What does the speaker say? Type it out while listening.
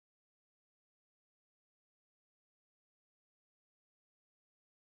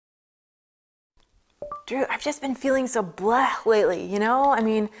Drew, I've just been feeling so blah lately, you know? I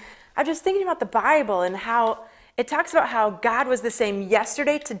mean, I'm just thinking about the Bible and how it talks about how God was the same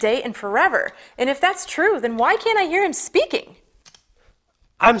yesterday, today, and forever. And if that's true, then why can't I hear him speaking?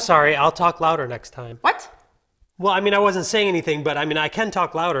 I'm sorry, I'll talk louder next time. What? Well, I mean, I wasn't saying anything, but I mean, I can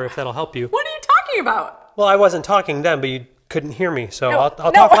talk louder if that'll help you. What are you talking about? Well, I wasn't talking then, but you couldn't hear me, so No,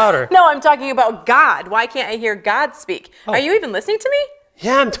 I'll talk louder. No, I'm talking about God. Why can't I hear God speak? Oh. Are you even listening to me?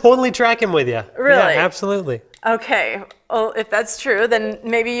 Yeah, I'm totally tracking with you. Really? Yeah, absolutely. Okay, well, if that's true, then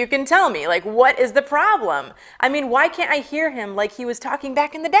maybe you can tell me, like, what is the problem? I mean, why can't I hear him like he was talking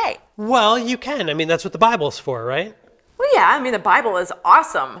back in the day? Well, you can. I mean, that's what the Bible's for, right? Well, yeah, I mean, the Bible is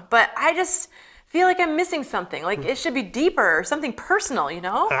awesome, but I just feel like I'm missing something. Like, it should be deeper or something personal, you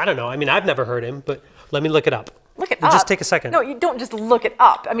know? I don't know. I mean, I've never heard him, but let me look it up. Look it up? Just take a second. No, you don't just look it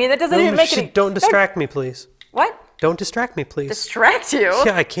up. I mean, that doesn't even make any... Don't distract me, please. What? Don't distract me, please. Distract you?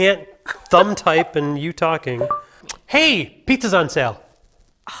 Yeah, I can't thumb type and you talking. Hey, pizza's on sale.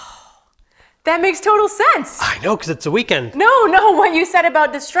 That makes total sense. I know, because it's a weekend. No, what you said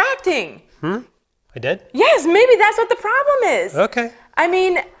about distracting. I did? Yes, maybe that's what the problem is. Okay. I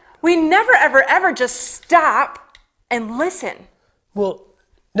mean, we never, ever just stop and listen. Well,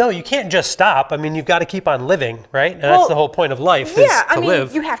 no, you can't just stop. I mean, you've got to keep on living, right? And that's the whole point of life, is to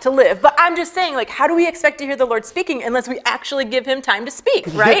live. You have to live. But I'm just saying, like, how do we expect to hear the Lord speaking unless we actually give him time to speak,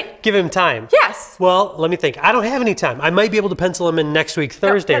 right? Give him time. Yes. Well, let me think. I don't have any time. I might be able to pencil him in next week,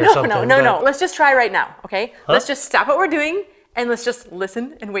 Thursday or something. No. Let's just try right now, okay? Huh? Let's just stop what we're doing and let's just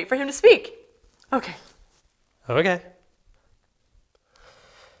listen and wait for him to speak. Okay. Okay.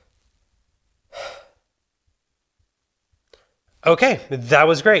 Okay, that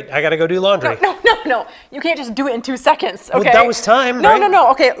was great. I gotta go do laundry. No. You can't just do it in 2 seconds, okay? Well, that was time, right?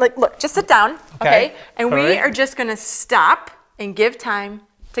 No. Okay, look, just sit down, okay? And All we right. are just gonna stop and give time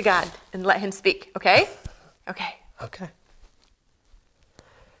to God and let him speak, okay? Okay. Okay.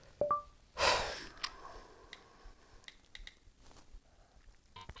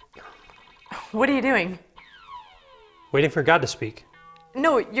 What are you doing? Waiting for God to speak.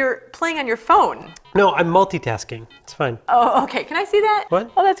 No, you're playing on your phone. No, I'm multitasking. It's fine. Oh, okay. Can I see that?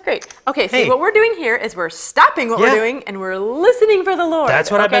 What? Oh, that's great. Okay, so Hey. what we're doing here is we're stopping what Yeah. we're doing and we're listening for the Lord. That's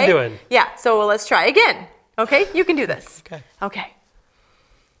what I've been okay? doing. Yeah, so let's try again. Okay, you can do this. Okay. Okay.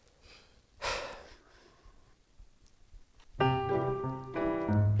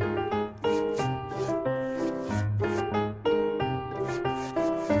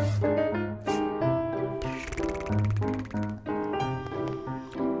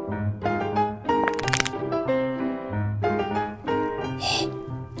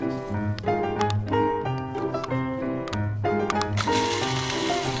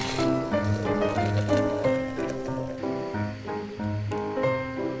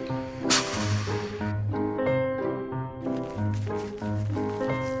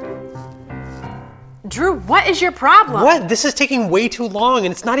 Drew, what is your problem? What? This is taking way too long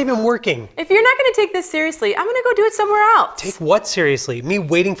and it's not even working. If you're not going to take this seriously, I'm going to go do it somewhere else. Take what seriously? Me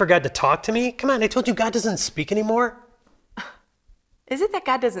waiting for God to talk to me? Come on, I told you God doesn't speak anymore. Is it that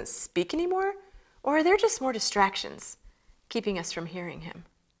God doesn't speak anymore? Or are there just more distractions keeping us from hearing him?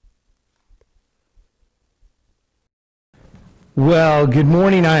 Well, good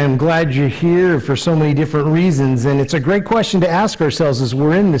morning. I am glad you're here for so many different reasons. And it's a great question to ask ourselves as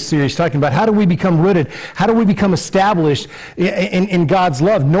we're in this series talking about how do we become rooted? How do we become established in God's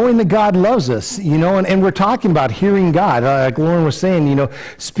love, knowing that God loves us, you know, and we're talking about hearing God. Like Lauren was saying, you know,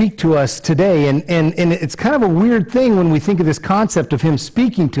 speak to us today. And it's kind of a weird thing when we think of this concept of him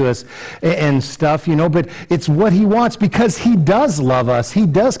speaking to us and stuff, you know, but it's what he wants because he does love us. He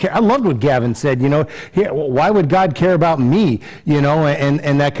does care. I loved what Gavin said, you know, why would God care about me? You know,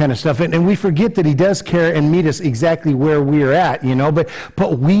 and that kind of stuff. And we forget that he does care and meet us exactly where we are at, you know, but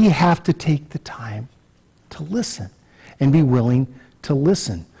we have to take the time to listen and be willing to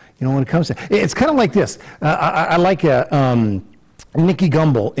listen, you know, when it comes to, it's kind of like this. I like Nicky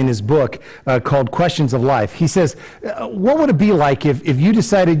Gumbel in his book called Questions of Life. He says, what would it be like if you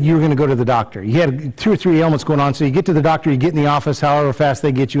decided you were going to go to the doctor? You had 2 or 3 ailments going on, so you get to the doctor, you get in the office, however fast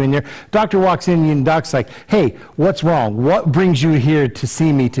they get you in there. Doctor walks in, and the doc's like, hey, what's wrong? What brings you here to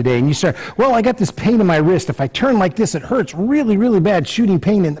see me today? And you start, well, I got this pain in my wrist. If I turn like this, it hurts really, really bad, shooting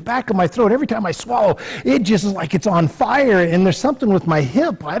pain in the back of my throat. Every time I swallow, it just is like it's on fire, and there's something with my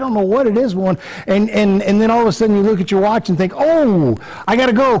hip. I don't know what it is. And then all of a sudden you look at your watch and think, oh, I got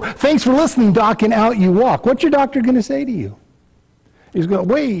to go. Thanks for listening, doc, and out you walk. What's your doctor going to say to you? He's going,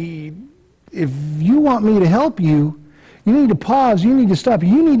 wait, if you want me to help you, You need to pause. You need to stop.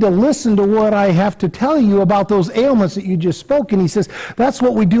 You need to listen to what I have to tell you about those ailments that you just spoke. And he says, that's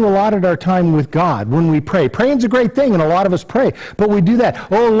what we do a lot at our time with God when we pray. Praying's a great thing, and a lot of us pray. But we do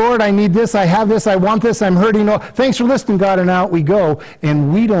that. Oh, Lord, I need this. I have this. I want this. I'm hurting. Oh, thanks for listening, God. And out we go.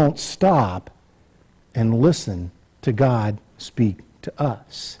 And we don't stop and listen to God speak to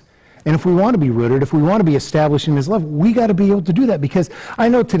us. And if we want to be rooted, if we want to be established in his love, we got to be able to do that. Because I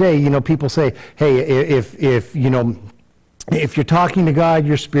know today, people say, hey, if you're talking to God,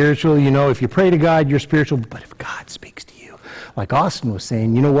 you're spiritual. If you pray to God, you're spiritual. But if God speaks to you, like Austin was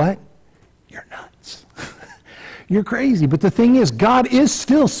saying, you know what? You're nuts. You're crazy. But the thing is, God is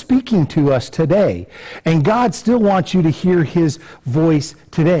still speaking to us today. And God still wants you to hear his voice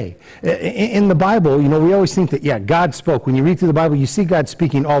today. In the Bible, we always think that, yeah, God spoke. When you read through the Bible, you see God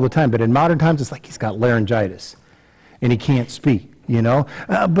speaking all the time. But in modern times, it's like he's got laryngitis and he can't speak,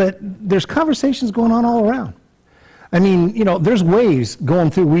 But there's conversations going on all around. I mean, there's waves going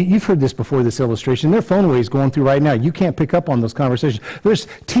through. You've heard this before, this illustration. There are phone waves going through right now. You can't pick up on those conversations. There's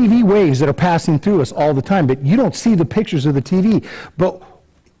TV waves that are passing through us all the time, but you don't see the pictures of the TV. But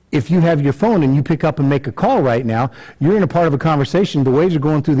if you have your phone and you pick up and make a call right now, you're in a part of a conversation. The waves are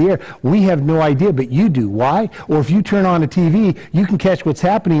going through the air. We have no idea, but you do. Why? Or if you turn on a TV, you can catch what's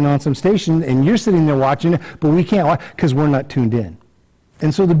happening on some station, and you're sitting there watching it, but we can't watch because we're not tuned in.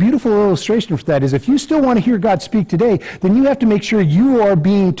 And so the beautiful illustration for that is if you still want to hear God speak today, then you have to make sure you are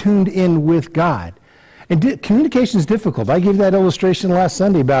being tuned in with God. And communication is difficult. I gave that illustration last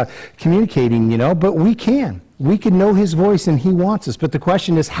Sunday about communicating, but we can. We can know his voice and he wants us. But the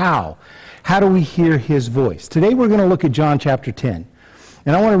question is how? How do we hear his voice? Today we're going to look at John chapter 10.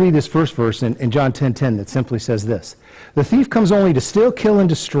 And I want to read this first verse in John 10:10 that simply says this. The thief comes only to steal, kill, and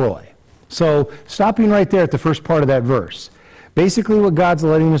destroy. So stopping right there at the first part of that verse. Basically what God's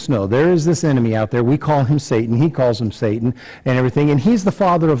letting us know, there is this enemy out there. We call him Satan. He calls him Satan and everything. And he's the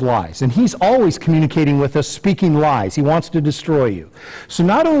father of lies. And he's always communicating with us, speaking lies. He wants to destroy you. So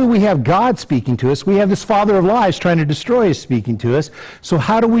not only do we have God speaking to us, we have this father of lies trying to destroy us speaking to us. So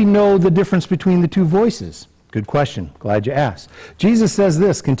how do we know the difference between the two voices? Good question. Glad you asked. Jesus says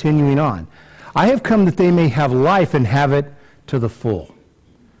this, continuing on. I have come that they may have life and have it to the full.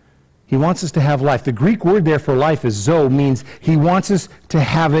 He wants us to have life. The Greek word there for life is zo, means he wants us to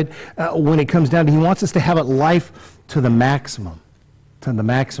have it, when it comes down to, he wants us to have it life to the maximum. To the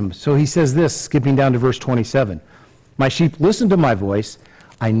maximum. So he says this, skipping down to verse 27. My sheep listen to my voice.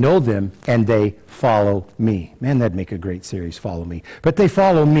 I know them, and they follow me. Man, that'd make a great series, Follow Me. But they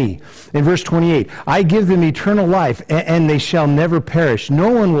follow me. In verse 28, I give them eternal life, and they shall never perish.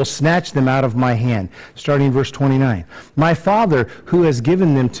 No one will snatch them out of my hand. Starting in verse 29. My Father, who has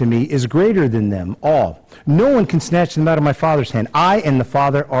given them to me, is greater than them all. No one can snatch them out of my Father's hand. I and the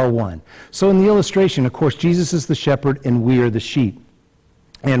Father are one. So in the illustration, of course, Jesus is the shepherd, and we are the sheep.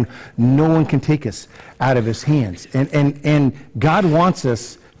 And no one can take us out of his hands. And God wants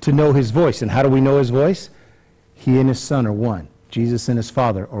us to know his voice. And how do we know his voice? He and his Son are one. Jesus and his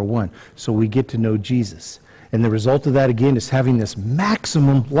Father are one. So we get to know Jesus. And the result of that, again, is having this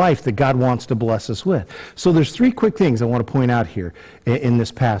maximum life that God wants to bless us with. So there's three quick things I want to point out here in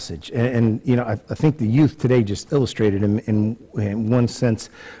this passage. And I think the youth today just illustrated them in one sense,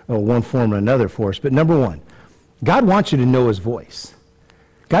 one form or another for us. But number one, God wants you to know his voice.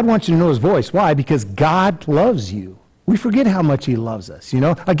 God wants you to know his voice. Why? Because God loves you. We forget how much he loves us,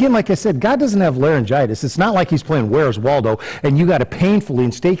 Again, like I said, God doesn't have laryngitis. It's not like he's playing Where's Waldo, and you got to painfully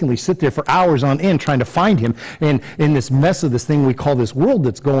and stakingly sit there for hours on end trying to find him in this mess of this thing we call this world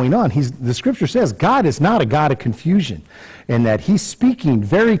that's going on. The scripture says God is not a God of confusion, and that he's speaking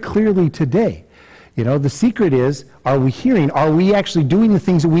very clearly today. The secret is, are we hearing? Are we actually doing the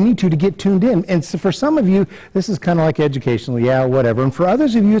things that we need to get tuned in? And so for some of you, this is kind of like educational, yeah, whatever. And for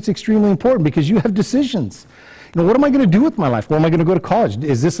others of you, it's extremely important because you have decisions. What am I going to do with my life? Where am I going to go to college?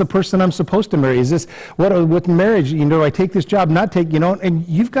 Is this the person I'm supposed to marry? Is this, with marriage, I take this job, not take, and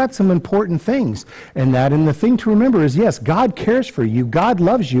you've got some important things. And the thing to remember is, yes, God cares for you, God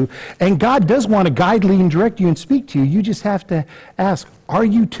loves you, and God does want to guide, lead, and direct you and speak to you. You just have to ask, are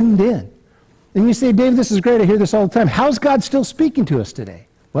you tuned in? And you say, Dave, this is great. I hear this all the time. How's God still speaking to us today?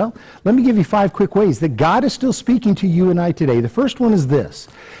 Well, let me give you 5 quick ways that God is still speaking to you and I today. The first one is this.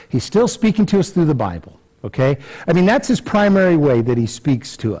 He's still speaking to us through the Bible. Okay? That's his primary way that he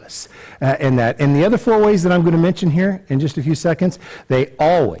speaks to us. And the other 4 ways that I'm going to mention here in just a few seconds, they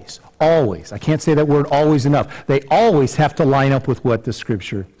always, I can't say that word always enough, they always have to line up with what the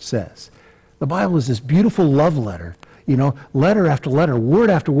scripture says. The Bible is this beautiful love letter, letter after letter, word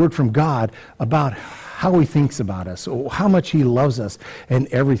after word from God about how he thinks about us, how much he loves us, and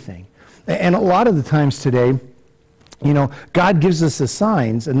everything. And a lot of the times today, You know, God gives us the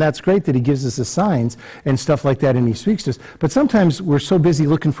signs, and that's great that he gives us the signs and stuff like that, and he speaks to us. But sometimes we're so busy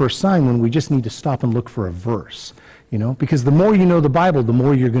looking for a sign when we just need to stop and look for a verse. You know, because the more you know the Bible, the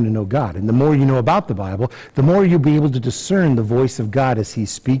more you're going to know God. And the more you know about the Bible, the more you'll be able to discern the voice of God as he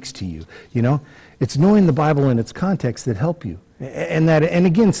speaks to you. You know, it's knowing the Bible in its context that help you. And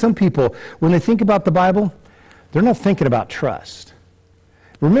again, some people, when they think about the Bible, they're not thinking about trust.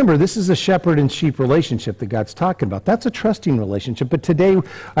 Remember, this is a shepherd and sheep relationship that God's talking about. That's a trusting relationship. But today,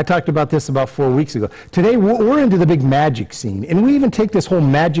 I talked about this about 4 weeks ago. Today, we're into the big magic scene. And we even take this whole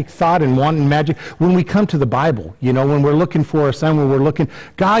magic thought and wanting magic when we come to the Bible. You know, when we're looking for a sign, when we're looking,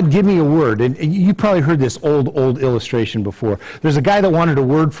 God, give me a word. And you probably heard this old illustration before. There's a guy that wanted a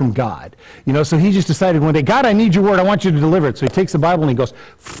word from God. You know, so he just decided one day, God, I need your word. I want you to deliver it. So he takes the Bible and he goes,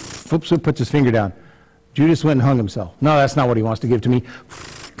 flips it, puts his finger down. Judas went and hung himself. No, that's not what he wants to give to me.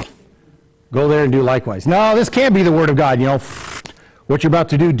 Go there and do likewise. No, this can't be the word of God. You know, what you're about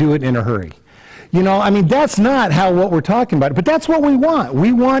to do it in a hurry. You know, I mean, that's not what we're talking about. But that's what we want.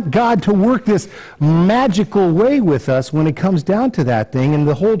 We want God to work this magical way with us when it comes down to that thing. And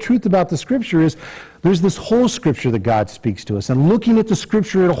the whole truth about the Scripture is there's this whole Scripture that God speaks to us. And looking at the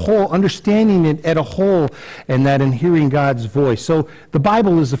Scripture at a whole, understanding it at a whole, and that in hearing God's voice. So the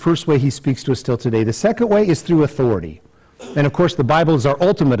Bible is the first way he speaks to us still today. The second way is through authority. And of course, the Bible is our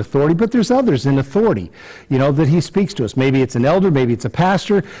ultimate authority, but there's others in authority, you know, that he speaks to us. Maybe it's an elder, maybe it's a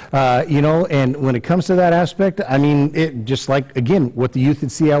pastor, you know, and when it comes to that aspect, I mean, it just like, again, what the youth at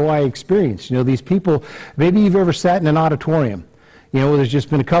CIY experienced. You know, these people, maybe you've ever sat in an auditorium, you know, where there's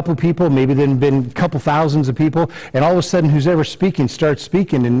just been a couple people, maybe there's been a couple thousands of people, and all of a sudden who's ever speaking starts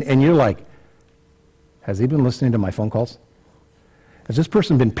speaking, and you're like, has he been listening to my phone calls? Has this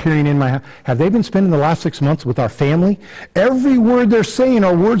person been peering in my house? Have they been spending the last 6 months with our family? Every word they're saying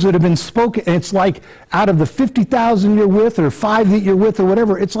are words that have been spoken. And it's like out of the 50,000 you're with or 5 that you're with or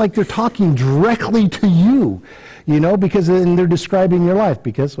whatever, it's like they're talking directly to you, you know, because then they're describing your life.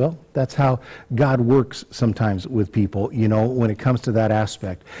 Because, well, that's how God works sometimes with people, you know, when it comes to that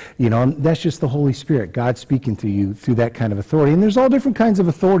aspect. You know, and that's just the Holy Spirit, God speaking through you through that kind of authority. And there's all different kinds of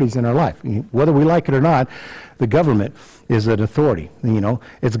authorities in our life. Whether we like it or not, the government is an authority. You know,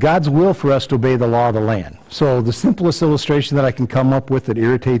 it's God's will for us to obey the law of the land. So the simplest illustration that I can come up with that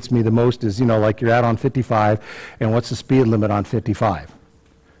irritates me the most is, you know, like you're out on 55, and what's the speed limit on 55?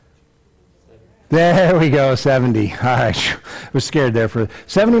 There we go, 70. All right, I was scared there for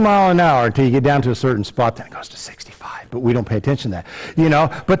 70 miles an hour until you get down to a certain spot, then it goes to 65. But we don't pay attention to that, you know.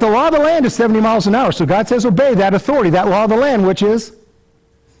 But the law of the land is 70 miles an hour. So God says obey that authority, that law of the land, which is,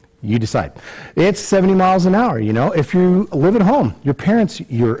 you decide. It's 70 miles an hour, you know. If you live at home, your parents,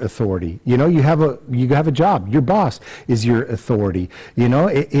 your authority. You know, you have a job. Your boss is your authority. You know,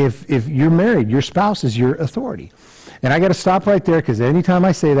 if you're married, your spouse is your authority. And I got to stop right there because anytime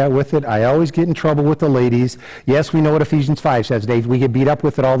I say that with it, I always get in trouble with the ladies. Yes, we know what Ephesians 5 says, Dave. We get beat up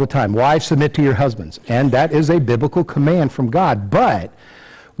with it all the time. Wives, submit to your husbands. And that is a biblical command from God. But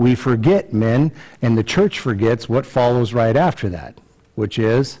we forget, men, and the church forgets what follows right after that, which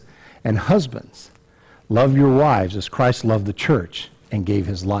is, and husbands, love your wives as Christ loved the church and gave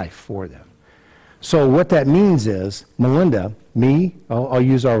his life for them. So what that means is, Melinda, me, I'll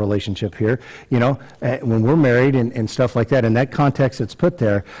use our relationship here, you know, when we're married and stuff like that, in that context that's put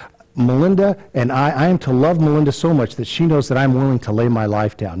there, Melinda and I am to love Melinda so much that she knows that I'm willing to lay my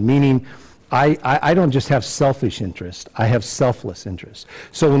life down, meaning I don't just have selfish interest, I have selfless interest.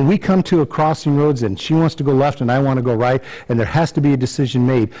 So when we come to a crossing roads and she wants to go left and I want to go right, and there has to be a decision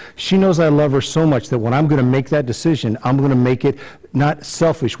made, she knows I love her so much that when I'm going to make that decision, I'm going to make it not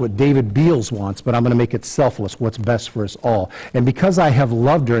selfish, what David Beals wants, but I'm going to make it selfless, what's best for us all. And because I have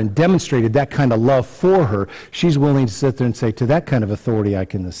loved her and demonstrated that kind of love for her, she's willing to sit there and say, to that kind of authority I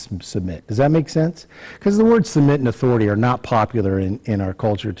can submit. Does that make sense? Because the words submit and authority are not popular in our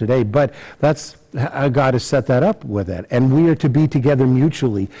culture today, but that's how God has set that up with that. And we are to be together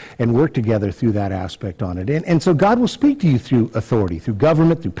mutually and work together through that aspect on it. And so God will speak to you through authority, through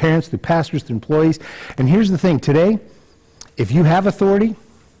government, through parents, through pastors, through employees. And here's the thing, today, if you have authority,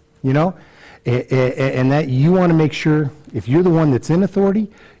 you know, and that you want to make sure, if you're the one that's in authority,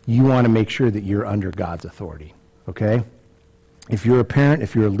 you want to make sure that you're under God's authority, okay? If you're a parent,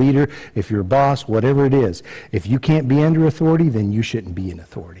 if you're a leader, if you're a boss, whatever it is, if you can't be under authority, then you shouldn't be in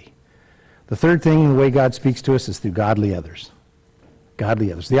authority. The third thing, the way God speaks to us, is through godly others.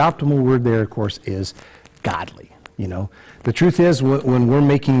 Godly others. The optimal word there, of course, is godly. You know, the truth is, when we're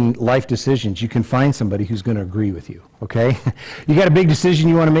making life decisions, you can find somebody who's going to agree with you, okay? You got a big decision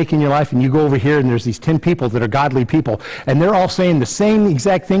you want to make in your life, and you go over here, and there's these 10 people that are godly people, and they're all saying the same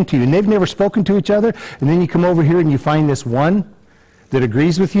exact thing to you, and they've never spoken to each other, and then you come over here and you find this one that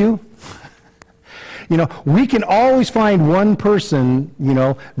agrees with you. You know, we can always find one person, you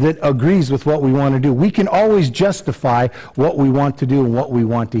know, that agrees with what we want to do. We can always justify what we want to do and what we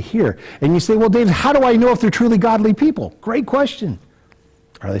want to hear. And you say, well, Dave, how do I know if they're truly godly people? Great question.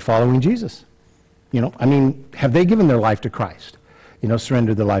 Are they following Jesus? You know, I mean, have they given their life to Christ? You know,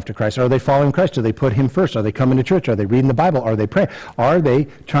 surrendered their life to Christ. Are they following Christ? Do they put him first? Are they coming to church? Are they reading the Bible? Are they praying? Are they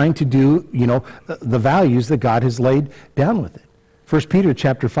trying to do, you know, the values that God has laid down with it? 1 Peter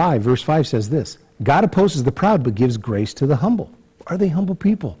chapter 5, verse 5 says this: God opposes the proud, but gives grace to the humble. Are they humble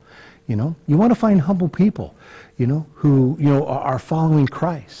people? You know, you want to find humble people, you know, who, you know, are following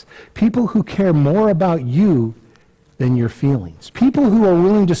Christ. People who care more about you than your feelings. People who are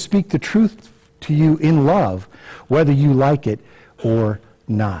willing to speak the truth to you in love, whether you like it or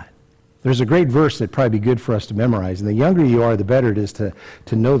not. There's a great verse that'd probably be good for us to memorize, and the younger you are, the better it is to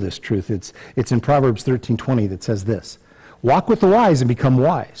know this truth. It's in Proverbs 13:20 that says this: walk with the wise and become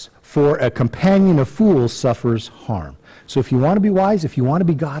wise, for a companion of fools suffers harm. So if you want to be wise, if you want to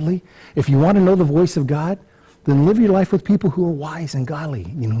be godly, if you want to know the voice of God, then live your life with people who are wise and godly,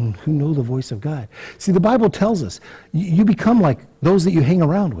 you know, who know the voice of God. See, the Bible tells us you become like those that you hang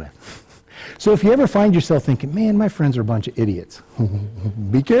around with. So if you ever find yourself thinking, man, my friends are a bunch of idiots,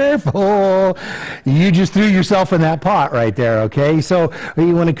 be careful. You just threw yourself in that pot right there, okay? So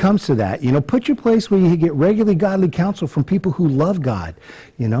when it comes to that, you know, put your place where you get regularly godly counsel from people who love God,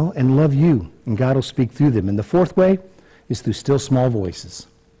 you know, and love you, and God will speak through them. And the fourth way is through still small voices.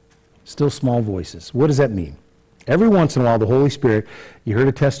 Still small voices. What does that mean? Every once in a while, the Holy Spirit, you heard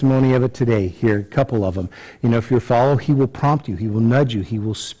a testimony of it today, here, a couple of them. You know, if you're a follower, he will prompt you, he will nudge you, he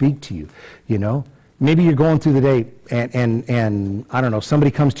will speak to you, you know. Maybe you're going through the day and I don't know, somebody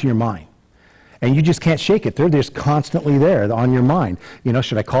comes to your mind and you just can't shake it. They're just constantly there on your mind. You know,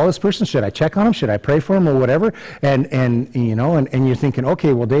 should I call this person? Should I check on him? Should I pray for him or whatever? And you know, and you're thinking,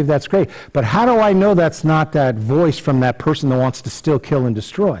 okay, well, Dave, that's great. But how do I know that's not that voice from that person that wants to still kill and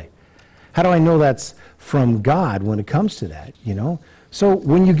destroy? How do I know that's from God when it comes to that, you know? So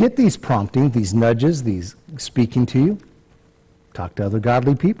when you get these promptings, these nudges, these speaking to you, talk to other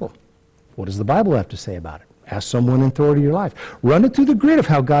godly people. What does the Bible have to say about it? Ask someone in authority of your life. Run it through the grid of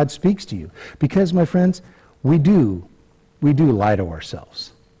how God speaks to you. Because, my friends, we do lie to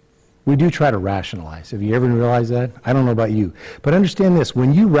ourselves. We do try to rationalize. Have you ever realized that? I don't know about you. But understand this.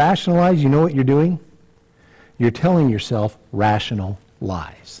 When you rationalize, you know what you're doing? You're telling yourself rational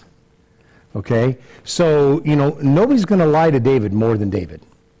lies. Okay? So, you know, nobody's going to lie to David more than David.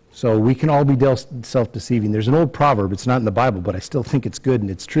 So we can all be self-deceiving. There's an old proverb. It's not in the Bible, but I still think it's good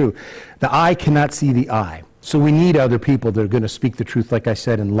and it's true. The eye cannot see the eye. So we need other people that are going to speak the truth, like I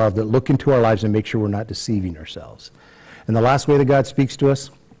said, in love, that look into our lives and make sure we're not deceiving ourselves. And the last way that God speaks to us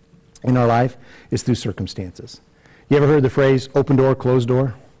in our life is through circumstances. You ever heard the phrase, open door, closed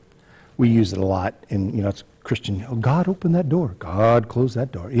door? We use it a lot, and, you know, it's Christian, oh, God opened that door. God closed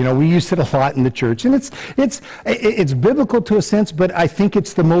that door. You know, we use it a lot in the church, and it's biblical to a sense, but I think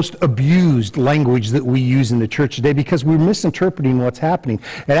it's the most abused language that we use in the church today because we're misinterpreting what's happening.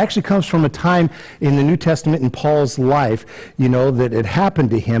 It actually comes from a time in the New Testament in Paul's life, you know, that it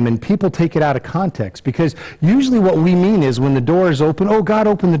happened to him, and people take it out of context because usually what we mean is when the door is open, oh, God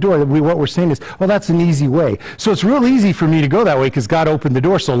opened the door. What we're saying is, oh, that's an easy way. So it's real easy for me to go that way because God opened the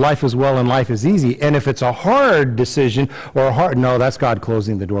door, so life is well and life is easy. And if it's a hard decision or a hard, no, that's God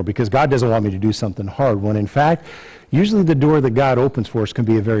closing the door because God doesn't want me to do something hard, when in fact, usually the door that God opens for us can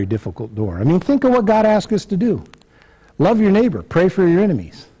be a very difficult door. I mean, think of what God asks us to do. Love your neighbor. Pray for your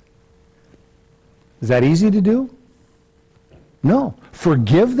enemies. Is that easy to do? No.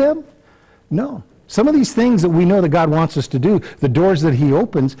 Forgive them? No. Some of these things that we know that God wants us to do, the doors that he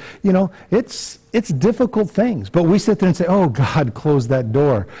opens, you know, it's difficult things. But we sit there and say, oh, God, close that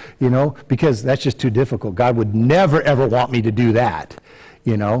door, you know, because that's just too difficult. God would never, ever want me to do that,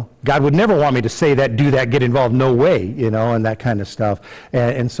 you know. God would never want me to say that, do that, get involved, no way, you know, and that kind of stuff.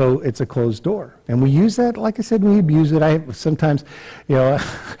 And so it's a closed door. And we use that, like I said, we abuse it. I sometimes, you know,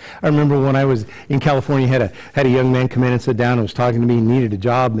 I remember when I was in California, had a young man come in and sit down and was talking to me, and needed a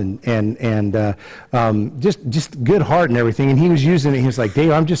job, and just good heart and everything. And he was using it. He was like,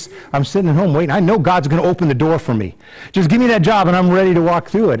 Dave, I'm sitting at home waiting. I know God's going to open the door for me. Just give me that job and I'm ready to walk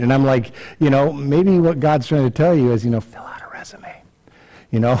through it. And I'm like, you know, maybe what God's trying to tell you is, you know, fill out a resume.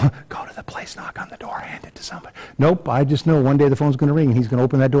 You know, go to the place, knock on the door, hand it to somebody. Nope, I just know one day the phone's going to ring and he's going to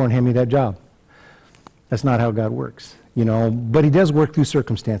open that door and hand me that job. That's not how God works, but he does work through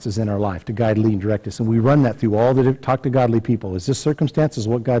circumstances in our life to guide, lead, and direct us. And we run that through all the talk to godly people. Is this circumstance? Is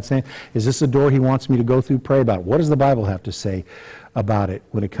what God's saying? Is this a door he wants me to go through? Pray about it. What does the Bible have to say about it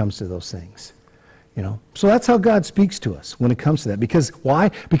when it comes to those things? So that's how God speaks to us when it comes to that. Because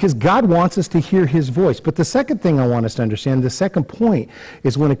why? Because God wants us to hear his voice. But the second thing I want us to understand, the second point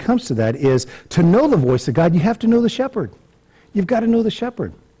is when it comes to that is to know the voice of God, you have to know the shepherd. You've got to know the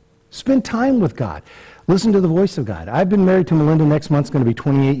shepherd. Spend time with God. Listen to the voice of God. I've been married to Melinda. Next month's going to be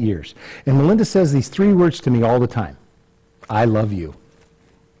 28 years. And Melinda says these 3 words to me all the time. I love you.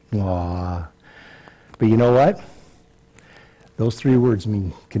 Aww. But you know what? Those 3 words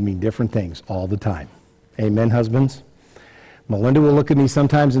can mean different things all the time. Amen, husbands? Melinda will look at me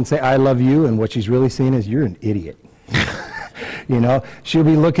sometimes and say, I love you. And what she's really saying is, you're an idiot. She'll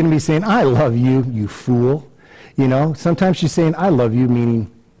be looking at me saying, I love you, you fool. Sometimes she's saying, I love you,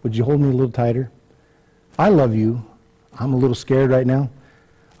 meaning, would you hold me a little tighter? I love you. I'm a little scared right now.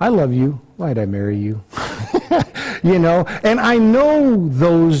 I love you. Why did I marry you? And I know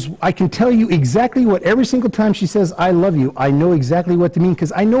those, I can tell you exactly what, every single time she says, I love you, I know exactly what to mean,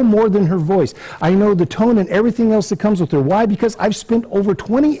 because I know more than her voice. I know the tone and everything else that comes with her. Why? Because I've spent over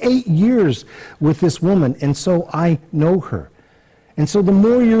 28 years with this woman, and so I know her. And so the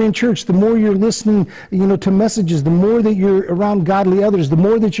more you're in church, the more you're listening, to messages, the more that you're around godly others, the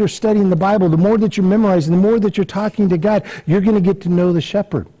more that you're studying the Bible, the more that you're memorizing, the more that you're talking to God, you're going to get to know the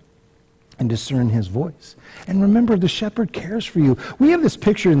shepherd and discern his voice. And remember, the shepherd cares for you. We have this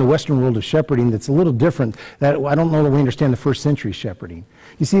picture in the Western world of shepherding that's a little different. That I don't know that we understand the first century shepherding.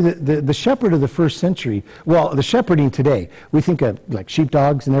 You see, the shepherd of the first century, well, the shepherding today, we think of like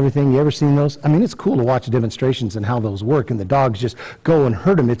sheepdogs and everything. You ever seen those? I mean, it's cool to watch demonstrations and how those work, and the dogs just go and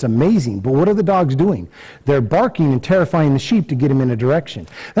herd them. It's amazing. But what are the dogs doing? They're barking and terrifying the sheep to get them in a direction.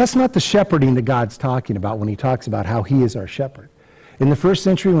 That's not the shepherding that God's talking about when he talks about how he is our shepherd. In the first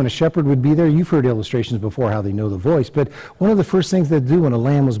century, when a shepherd would be there, you've heard illustrations before how they know the voice, but one of the first things they do when a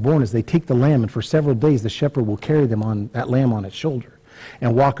lamb was born is they take the lamb, and for several days the shepherd will carry that lamb on its shoulder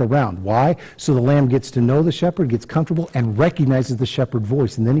and walk around. Why? So the lamb gets to know the shepherd, gets comfortable, and recognizes the shepherd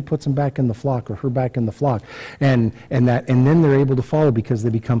voice, and then he puts him back in the flock, or her back in the flock, and then they're able to follow because they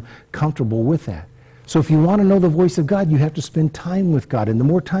become comfortable with that. So if you want to know the voice of God, you have to spend time with God. And the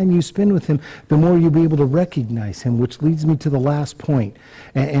more time you spend with him, the more you'll be able to recognize him, which leads me to the last point.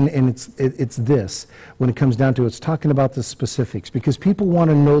 And it's this. When it comes down to it, it's talking about the specifics. Because people want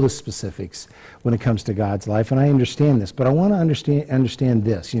to know the specifics when it comes to God's life. And I understand this. But I want to understand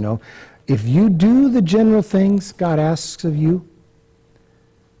this. If you do the general things God asks of you,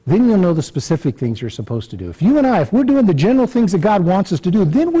 then you'll know the specific things you're supposed to do. If we're doing the general things that God wants us to do,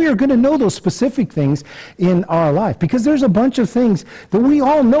 then we are going to know those specific things in our life. Because there's a bunch of things that we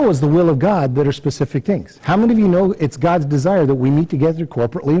all know is the will of God that are specific things. How many of you know it's God's desire that we meet together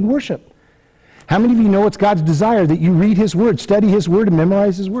corporately and worship? How many of you know it's God's desire that you read his word, study his word, and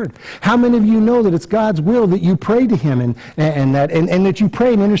memorize his word? How many of you know that it's God's will that you pray to him and that you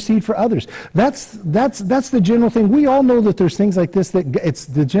pray and intercede for others? That's the general thing. We all know that there's things like this, that it's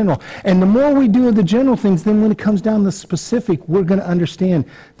the general. And the more we do the general things, then when it comes down to the specific, we're going to understand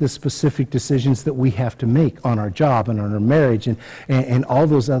the specific decisions that we have to make on our job and on our marriage and all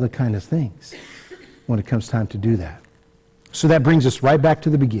those other kind of things when it comes time to do that. So that brings us right back to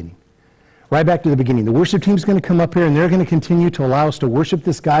the beginning. Right back to the beginning. The worship team is going to come up here, and they're going to continue to allow us to worship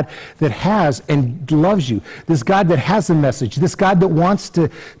this God that has and loves you, this God that has a message, this God that wants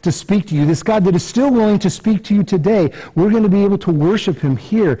to speak to you, this God that is still willing to speak to you today. We're going to be able to worship him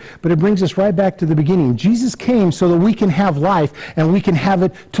here, but it brings us right back to the beginning. Jesus came so that we can have life, and we can have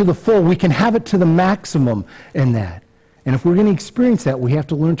it to the full. We can have it to the maximum in that. And if we're going to experience that, we have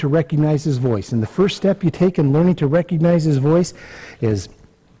to learn to recognize his voice. And the first step you take in learning to recognize his voice is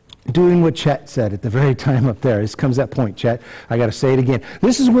doing what Chet said at the very time up there. This comes that point, Chet. I got to say it again.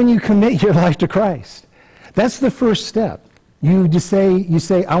 This is when you commit your life to Christ. That's the first step. You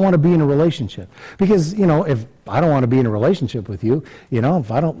say, I want to be in a relationship. Because, if I don't want to be in a relationship with you, if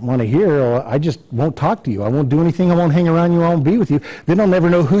I don't want to hear, or I just won't talk to you, I won't do anything, I won't hang around you, I won't be with you, then I'll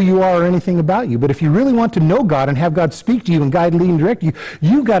never know who you are or anything about you. But if you really want to know God and have God speak to you and guide, lead, and direct you,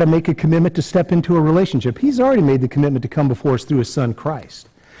 you've got to make a commitment to step into a relationship. He's already made the commitment to come before us through his son, Christ.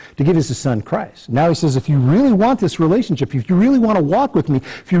 To give us his son, Christ. Now he says, if you really want this relationship, if you really want to walk with me,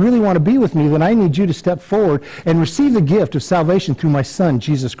 if you really want to be with me, then I need you to step forward and receive the gift of salvation through my son,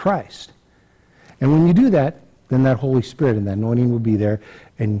 Jesus Christ. And when you do that, then that Holy Spirit and that anointing will be there,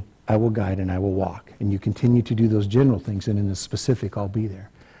 and I will guide and I will walk. And you continue to do those general things, and in the specific, I'll be there.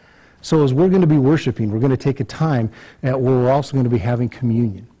 So as we're going to be worshiping, we're going to take a time where we're also going to be having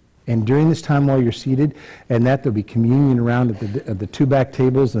communion. And during this time while you're seated, and that there'll be communion around at the two back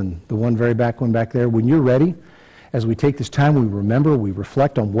tables and the one very back one back there. When you're ready, as we take this time, we remember, we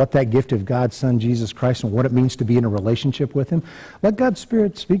reflect on what that gift of God's Son, Jesus Christ, and what it means to be in a relationship with Him. Let God's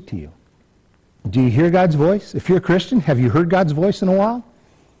Spirit speak to you. Do you hear God's voice? If you're a Christian, have you heard God's voice in a while?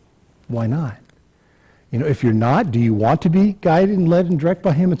 Why not? You know, if you're not, do you want to be guided and led and directed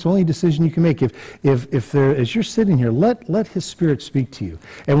by Him? It's only a decision you can make. If there, as you're sitting here, let His Spirit speak to you.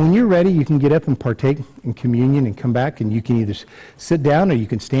 And when you're ready, you can get up and partake in communion and come back, and you can either sit down or you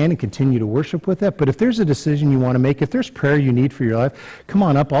can stand and continue to worship with that. But if there's a decision you want to make, if there's prayer you need for your life, come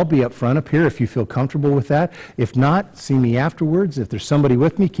on up. I'll be up front up here if you feel comfortable with that. If not, see me afterwards. If there's somebody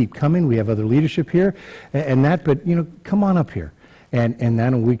with me, keep coming. We have other leadership here and that. But, you know, come on up here. And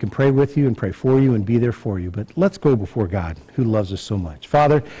then we can pray with you and pray for you and be there for you. But let's go before God, who loves us so much.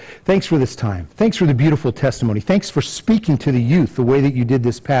 Father, thanks for this time. Thanks for the beautiful testimony. Thanks for speaking to the youth the way that you did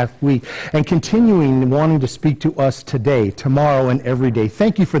this past week and continuing wanting to speak to us today, tomorrow, and every day.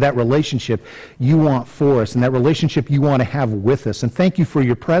 Thank you for that relationship you want for us and that relationship you want to have with us. And thank you for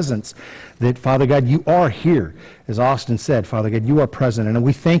your presence that, Father God, you are here. As Austin said, Father God, you are present. And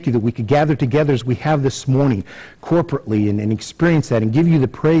we thank you that we could gather together as we have this morning corporately and experience that and give you the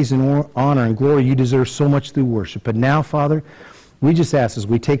praise and honor and glory you deserve so much through worship. But now, Father, we just ask as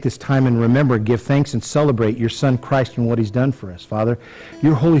we take this time and remember, give thanks and celebrate your Son Christ and what He's done for us. Father,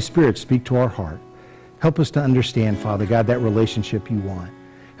 your Holy Spirit speak to our heart. Help us to understand, Father God, that relationship you want.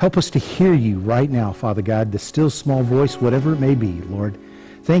 Help us to hear you right now, Father God, the still small voice, whatever it may be, Lord.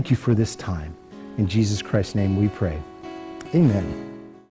 Thank you for this time. In Jesus Christ's name we pray. Amen.